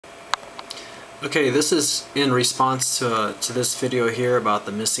Okay, this is in response to this video here about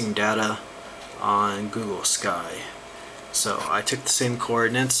the missing data on Google Sky. So I took the same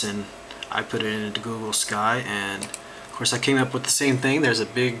coordinates and I put it into Google Sky, and of course I came up with the same thing. There's a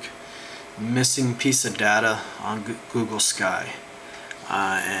big missing piece of data on Google Sky.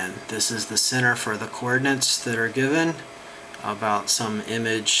 And this is the center for the coordinates that are given about some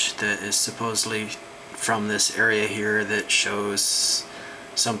image that is supposedly from this area here that shows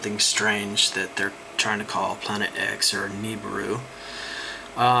something strange that they're trying to call Planet X or Nibiru.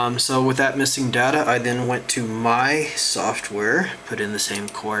 So with that missing data, I then went to my software, put in the same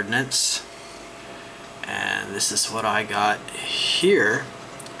coordinates, and this is what I got here.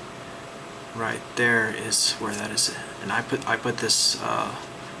 Right there is where that is, and I put this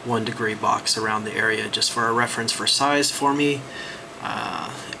 1 degree box around the area just for a reference for size for me.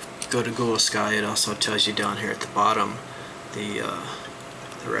 If you go to Google Sky, it also tells you down here at the bottom the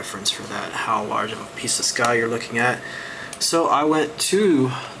reference for that, how large of a piece of sky you're looking at. So I went to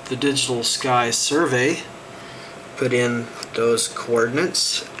the Digital Sky Survey, put in those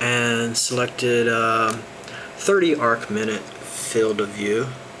coordinates, and selected 30 arc minute field of view,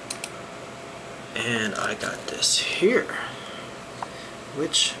 and I got this here,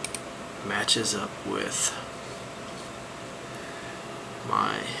 which matches up with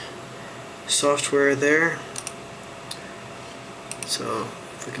my software there. So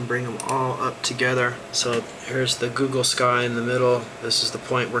if we can bring them all up together. So here's the Google Sky in the middle. This is the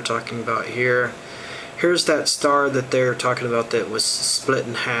point we're talking about here. Here's that star that they're talking about that was split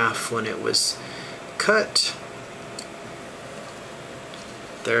in half when it was cut.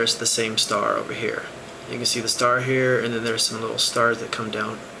 There's the same star over here. You can see the star here, and then there's some little stars that come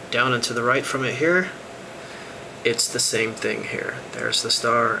down and to the right from it here. It's the same thing here. There's the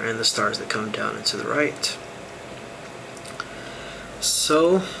star and the stars that come down and to the right.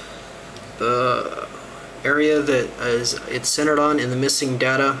 So the area that it's centered on in the missing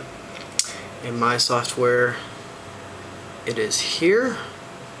data in my software, it is here,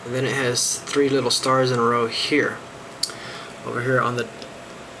 and then it has 3 little stars in a row here. Over here on the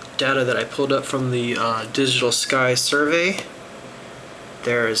data that I pulled up from the Digital Sky Survey,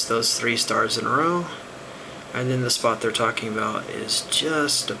 there's those 3 stars in a row, and then the spot they're talking about is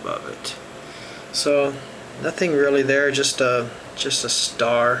just above it. So nothing really there, just a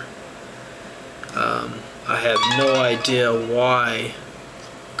star. I have no idea why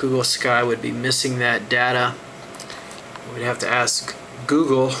Google Sky would be missing that data. We'd have to ask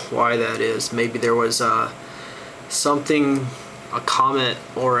Google why that is. Maybe there was something, a comet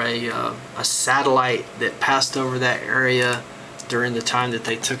or a satellite that passed over that area during the time that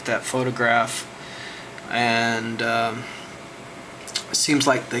they took that photograph, and it seems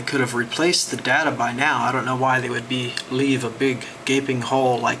like they could have replaced the data by now. I don't know why they would leave a big gaping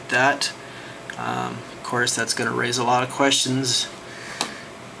hole like that. Of course, that's going to raise a lot of questions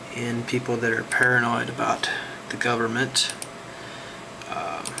in people that are paranoid about the government.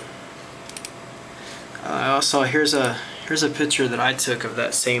 Also, here's a picture that I took of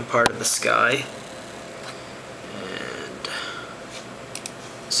that same part of the sky. And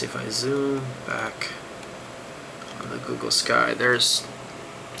let's see if I zoom back on the Google Sky. There's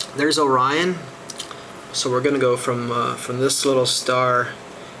Orion. So we're going to go from this little star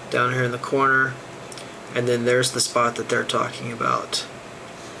down here in the corner, and then there's the spot that they're talking about.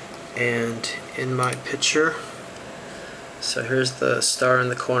 And in my picture, so here's the star in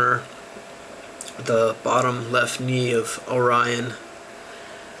the corner, the bottom left knee of Orion,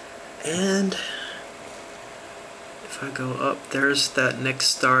 and if I go up, there's that next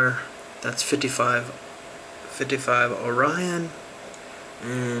star, that's 55 Orion.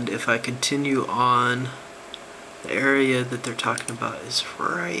 And if I continue on, the area that they're talking about is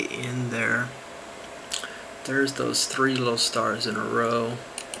right in there. There's those 3 little stars in a row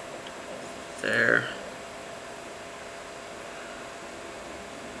there,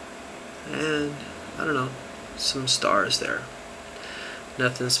 and I don't know, some stars there,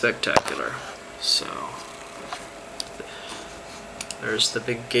 nothing spectacular. So there's the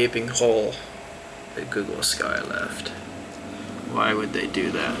big gaping hole that Google Sky left. Why would they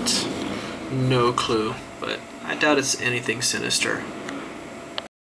do that? No clue, but I doubt it's anything sinister.